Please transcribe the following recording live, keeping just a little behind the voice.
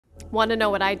Want to know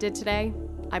what I did today?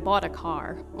 I bought a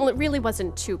car. Well, it really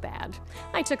wasn't too bad.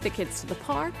 I took the kids to the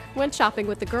park, went shopping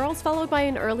with the girls, followed by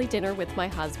an early dinner with my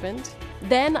husband.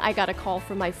 Then I got a call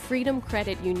from my Freedom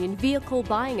Credit Union vehicle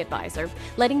buying advisor,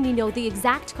 letting me know the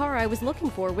exact car I was looking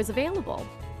for was available.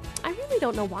 I really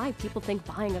don't know why people think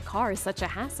buying a car is such a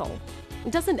hassle.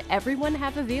 Doesn't everyone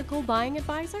have a vehicle buying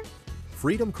advisor?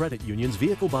 Freedom Credit Union's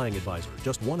Vehicle Buying Advisor,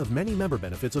 just one of many member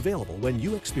benefits available when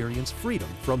you experience freedom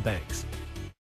from banks.